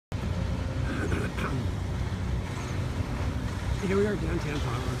Here we are downtown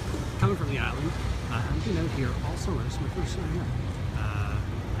Toronto, coming from the island. I've been out here all summer. This is my first summer here.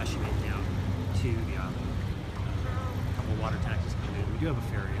 Actually made down to the island. A couple of water taxis coming in. We do have a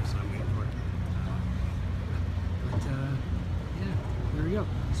ferry, so I'm waiting for it. Yeah, there we go.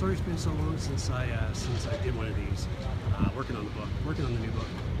 Sorry it's been so long since I did one of these. Working on the book, working on the new book.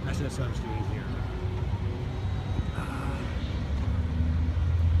 Actually, that's what I was doing here.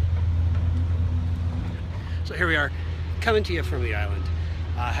 So here we are, coming to you from the island.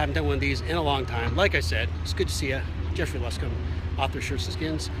 Haven't done one of these in a long time. Like I said, it's good to see you. Jeffrey Luscombe, author of Shirts and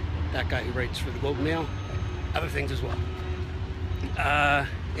Skins, that guy who writes for the Globe and Mail, other things as well.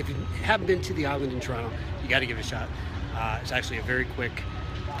 If you haven't been to the island in Toronto, you got to give it a shot. It's actually a very quick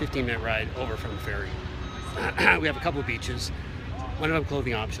 15-minute ride over from the ferry. We have a couple of beaches, one of them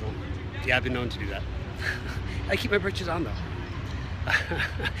clothing optional. Yeah, I've been known to do that. I keep my britches on though.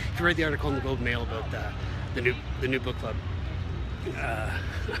 If you read the article in the Globe and Mail about the new book club,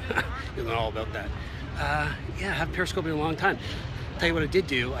 you'll know all about that. Yeah, I haven't periscoped in a long time. Tell you what I did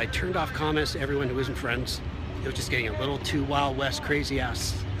do, I turned off comments to everyone who isn't friends. It was just getting a little too Wild West crazy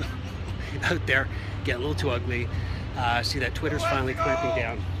ass out there, getting a little too ugly. See that Twitter's finally clamping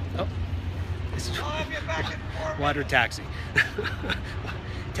down. Oh, this is water taxi.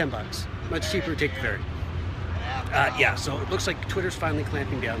 $10, much cheaper to take the ferry. Yeah, so it looks like Twitter's finally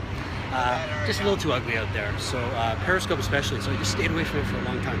clamping down. Just a little too ugly out there. So Periscope especially, so I just stayed away from it for a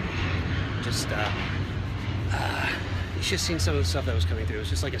long time. Just, you should have seen some of the stuff that was coming through. It was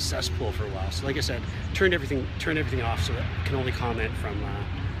just like a cesspool for a while. So like I said, turned everything off so that I can only comment from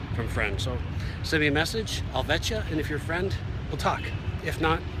friends. So send me a message, I'll vet you, and if you're a friend, we'll talk. If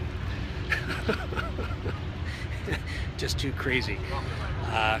not, just too crazy.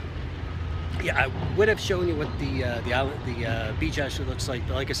 Yeah, I would have shown you what the beach actually looks like,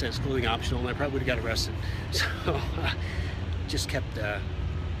 but like I said, it's clothing optional, and I probably would have got arrested. So just kept the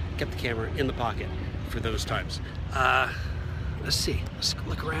camera in the pocket for those times. Let's see. Let's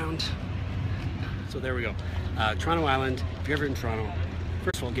look around. So there we go. Toronto Island. If you're ever in Toronto,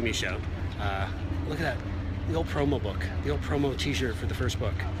 first of all, give me a shout. Look at that. The old promo book. The old promo t-shirt for the first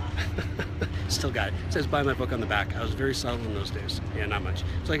book. Still got it. It says buy my book on the back. I was very subtle in those days. Yeah, not much.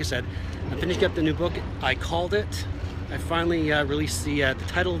 So like I said, I'm finishing up the new book. I called it. I finally released the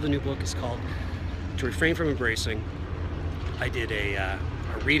title of the new book is called To Refrain from Embracing. I did a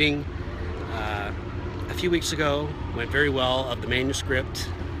reading a few weeks ago. Went very well of the manuscript.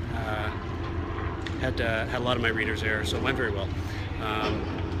 Had a lot of my readers there, so it went very well.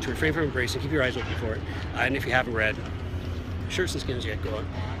 To refrain from embracing, keep your eyes open for it. And if you haven't read Shirts and Skins yet, go out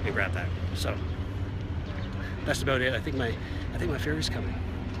and grab that. So that's about it. I think my ferry's coming.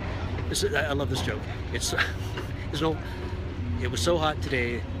 I love this joke. It was so hot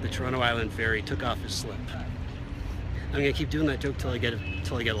today, the Toronto Island ferry took off his slip. I'm gonna keep doing that joke till I get a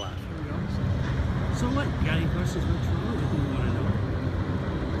laugh. So what? You got any questions about Toronto? Anything you want to know?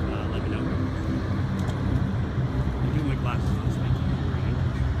 Let me know. I do my glasses on, so I can't read.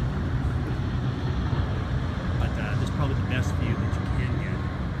 But this is probably the best view that you can get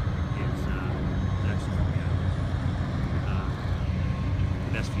is actually from the island.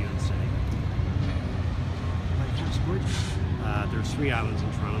 The best view in the city. Like, it's gorgeous. There's 3 islands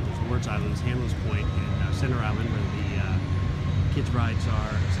in Toronto. There's Lord's Islands, Hanlan's Point, and Centre Island, where the kids' rides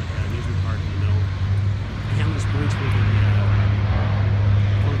are. It's like an amusement park in the middle.